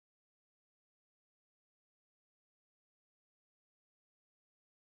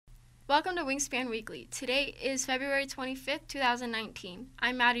Welcome to Wingspan Weekly. Today is February 25th, 2019.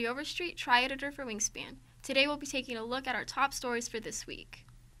 I'm Maddie Overstreet, tri-editor for Wingspan. Today we'll be taking a look at our top stories for this week.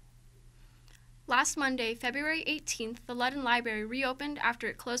 Last Monday, February 18th, the Ludden Library reopened after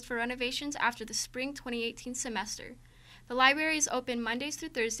it closed for renovations after the spring 2018 semester. The library is open Mondays through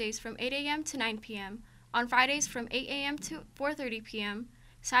Thursdays from 8 a.m. to 9 p.m., on Fridays from 8 a.m. to 4:30 p.m.,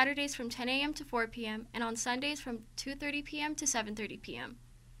 Saturdays from 10 a.m. to 4 p.m., and on Sundays from 2:30 p.m. to 7:30 p.m.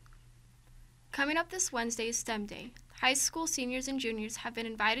 Coming up this Wednesday is STEM Day. High school seniors and juniors have been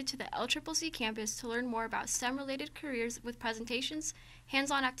invited to the LCCC campus to learn more about STEM-related careers with presentations,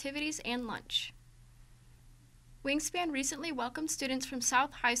 hands-on activities, and lunch. Wingspan recently welcomed students from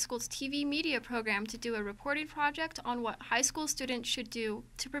South High School's TV media program to do a reporting project on what high school students should do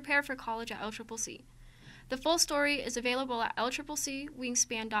to prepare for college at LCCC. The full story is available at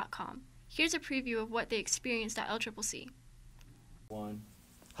LCCCwingspan.com. Here's a preview of what they experienced at LCCC.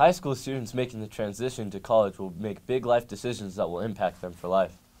 High school students making the transition to college will make big life decisions that will impact them for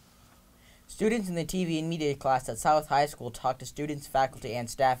life. Students in the TV and media class at South High School talked to students, faculty, and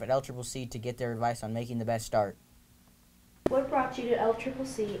staff at LCCC to get their advice on making the best start. What brought you to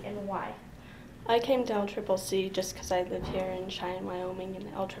LCCC and why? I came to LCCC just because I live here in Cheyenne, Wyoming, and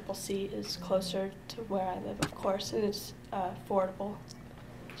the LCCC is closer to where I live, of course, and it's affordable.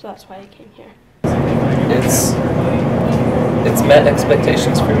 So that's why I came here. It's met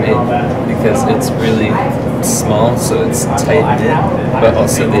expectations for me because it's really small, so it's tight-knit, but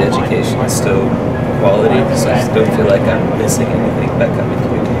also the education is still quality, so I just don't feel like I'm missing anything by coming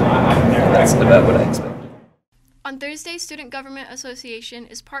here. And that's about what I expected. On Thursday, Student Government Association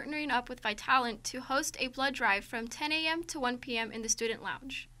is partnering up with Vitalent to host a blood drive from 10 a.m. to 1 p.m. in the Student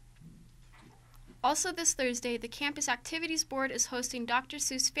Lounge. Also this Thursday, the Campus Activities Board is hosting Dr.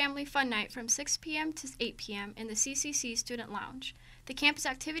 Seuss Family Fun Night from 6 p.m. to 8 p.m. in the CCC Student Lounge. The Campus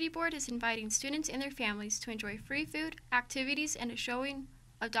Activity Board is inviting students and their families to enjoy free food, activities, and a showing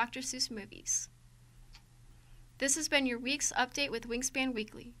of Dr. Seuss movies. This has been your week's update with Wingspan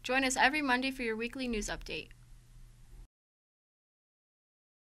Weekly. Join us every Monday for your weekly news update.